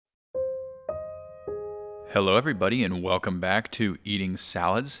Hello, everybody, and welcome back to Eating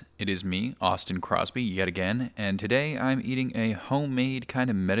Salads. It is me, Austin Crosby, yet again, and today I'm eating a homemade kind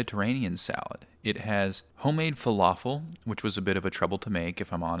of Mediterranean salad. It has homemade falafel, which was a bit of a trouble to make,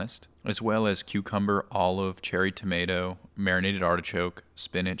 if I'm honest, as well as cucumber, olive, cherry tomato, marinated artichoke,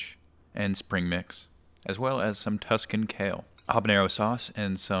 spinach, and spring mix, as well as some Tuscan kale, habanero sauce,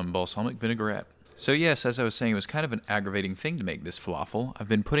 and some balsamic vinaigrette. So yes, as I was saying, it was kind of an aggravating thing to make this falafel. I've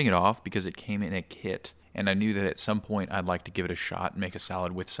been putting it off because it came in a kit, and I knew that at some point I'd like to give it a shot and make a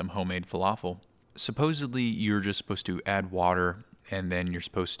salad with some homemade falafel. Supposedly, you're just supposed to add water, and then you're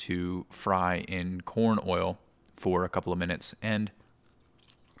supposed to fry in corn oil for a couple of minutes. And,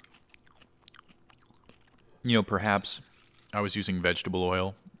 perhaps I was using vegetable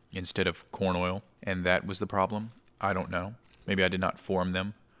oil instead of corn oil, and that was the problem. I don't know. Maybe I did not form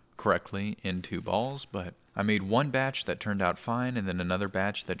them correctly into balls, but I made one batch that turned out fine, and then another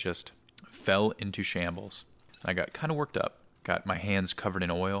batch that just fell into shambles. I got kind of worked up. Got my hands covered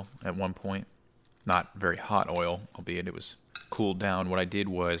in oil at one point. Not very hot oil, albeit it was cooled down. What I did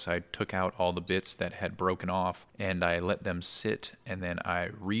was I took out all the bits that had broken off and I let them sit, and then I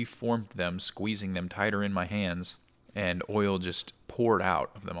reformed them, squeezing them tighter in my hands, and oil just poured out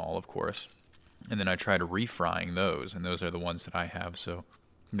of them all, of course. And then I tried refrying those, and those are the ones that I have, so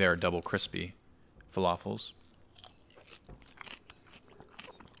they're double crispy falafels.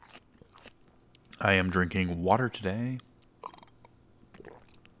 I am drinking water today,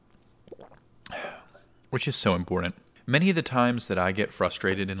 which is so important. Many of the times that I get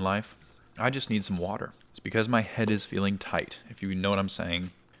frustrated in life, I just need some water. It's because my head is feeling tight. If you know what I'm saying,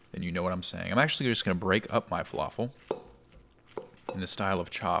 then you know what I'm saying. I'm actually just going to break up my falafel in the style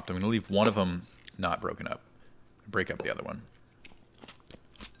of chopped. I'm going to leave one of them not broken up. Break up the other one.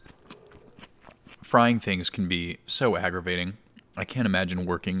 Frying things can be so aggravating. I can't imagine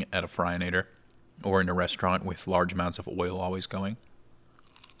working at a fryinator or in a restaurant with large amounts of oil always going.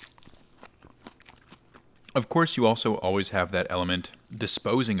 Of course, you also always have that element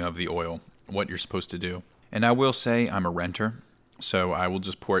disposing of the oil, what you're supposed to do. And I will say I'm a renter, so I will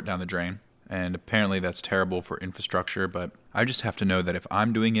just pour it down the drain. And apparently that's terrible for infrastructure, but I just have to know that if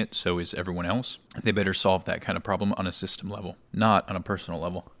I'm doing it, so is everyone else. They better solve that kind of problem on a system level, not on a personal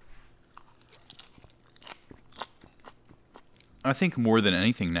level. I think more than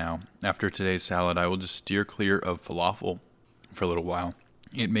anything now, after today's salad, I will just steer clear of falafel for a little while.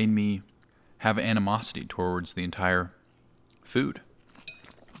 It made me have animosity towards the entire food.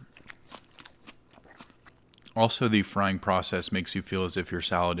 Also, the frying process makes you feel as if your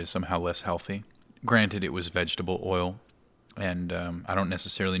salad is somehow less healthy. Granted, it was vegetable oil, and I don't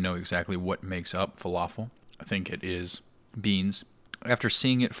necessarily know exactly what makes up falafel. I think it is beans. After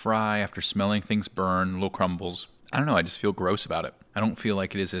seeing it fry, after smelling things burn, little crumbles, I don't know, I just feel gross about it. I don't feel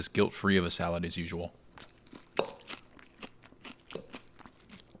like it is as guilt-free of a salad as usual.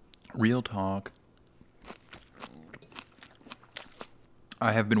 Real talk.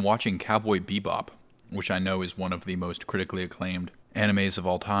 I have been watching Cowboy Bebop, which I know is one of the most critically acclaimed animes of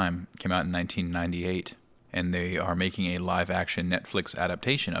all time. It came out in 1998, and they are making a live-action Netflix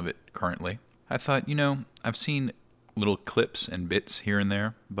adaptation of it currently. I thought, I've seen little clips and bits here and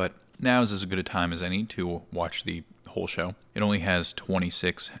there, but now is as good a time as any to watch the whole show. It only has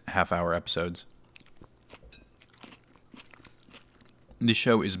 26 half-hour episodes. The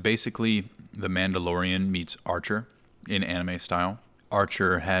show is basically The Mandalorian meets Archer in anime style.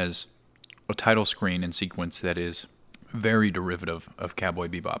 Archer has a title screen and sequence that is very derivative of Cowboy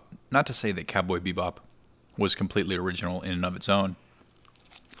Bebop. Not to say that Cowboy Bebop was completely original in and of its own.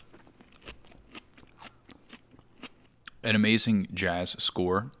 An amazing jazz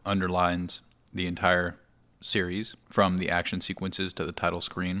score underlines the entire series, from the action sequences to the title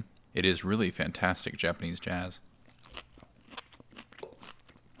screen. It is really fantastic Japanese jazz.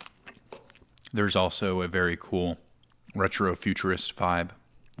 There's also a very cool retro-futurist vibe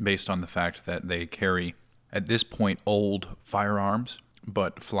based on the fact that they carry, at this point, old firearms,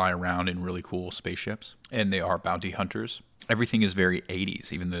 but fly around in really cool spaceships, and they are bounty hunters. Everything is very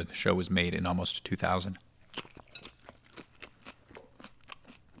 80s, even though the show was made in almost 2000.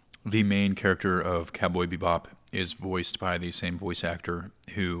 The main character of Cowboy Bebop is voiced by the same voice actor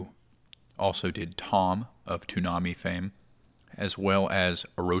who also did Tom of Toonami fame, as well as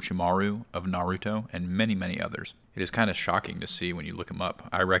Orochimaru of Naruto, and many, many others. It is kind of shocking to see when you look him up.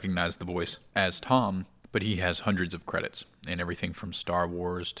 I recognize the voice as Tom, but he has hundreds of credits in everything from Star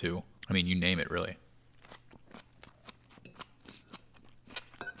Wars to, you name it, really.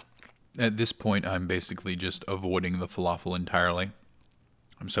 At this point, I'm basically just avoiding the falafel entirely.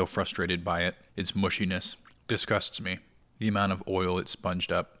 I'm so frustrated by it. Its mushiness disgusts me. The amount of oil it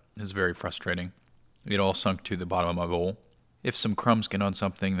sponged up is very frustrating. It all sunk to the bottom of my bowl. If some crumbs get on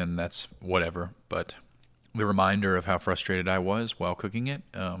something, then that's whatever. But the reminder of how frustrated I was while cooking it,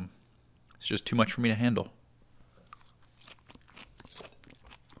 it's just too much for me to handle.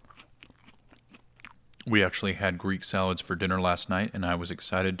 We actually had Greek salads for dinner last night, and I was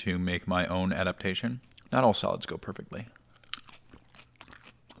excited to make my own adaptation. Not all salads go perfectly.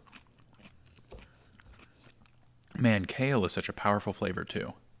 Man, kale is such a powerful flavor,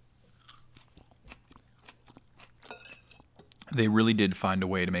 too. They really did find a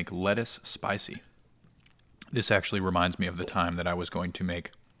way to make lettuce spicy. This actually reminds me of the time that I was going to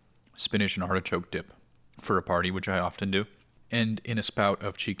make spinach and artichoke dip for a party, which I often do. And in a spout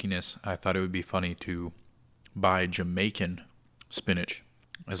of cheekiness, I thought it would be funny to buy Jamaican spinach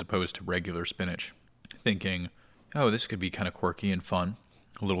as opposed to regular spinach, thinking, oh, this could be kind of quirky and fun,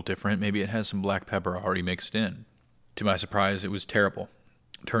 a little different. Maybe it has some black pepper already mixed in. To my surprise, it was terrible.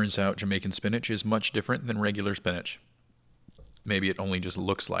 Turns out Jamaican spinach is much different than regular spinach. Maybe it only just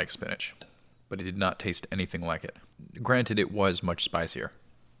looks like spinach, but it did not taste anything like it. Granted, it was much spicier.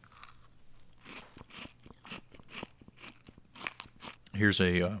 Here's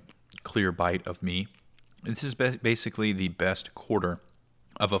a clear bite of me. This is basically the best quarter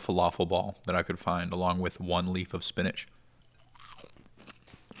of a falafel ball that I could find, along with one leaf of spinach.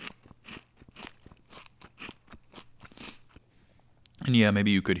 And yeah,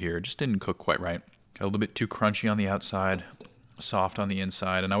 maybe you could hear it just didn't cook quite right. Got a little bit too crunchy on the outside, soft on the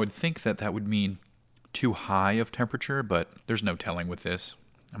inside, and I would think that that would mean too high of temperature, but there's no telling with this.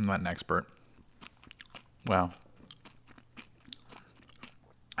 I'm not an expert. Wow.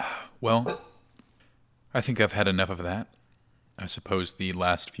 Well, I think I've had enough of that. I suppose the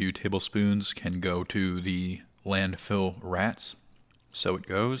last few tablespoons can go to the landfill rats. So it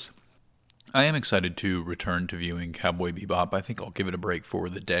goes. I am excited to return to viewing Cowboy Bebop. I think I'll give it a break for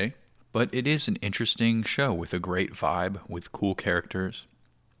the day. But it is an interesting show with a great vibe, with cool characters,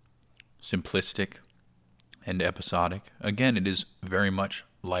 simplistic and episodic. Again, it is very much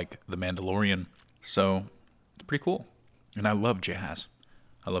like The Mandalorian, so it's pretty cool. And I love jazz.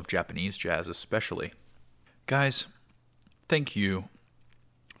 I love Japanese jazz especially. Guys, thank you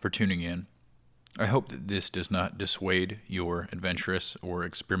for tuning in. I hope that this does not dissuade your adventurous or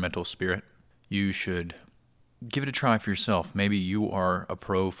experimental spirit. You should give it a try for yourself. Maybe you are a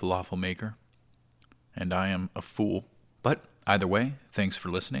pro falafel maker, and I am a fool. But either way, thanks for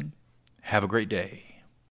listening. Have a great day.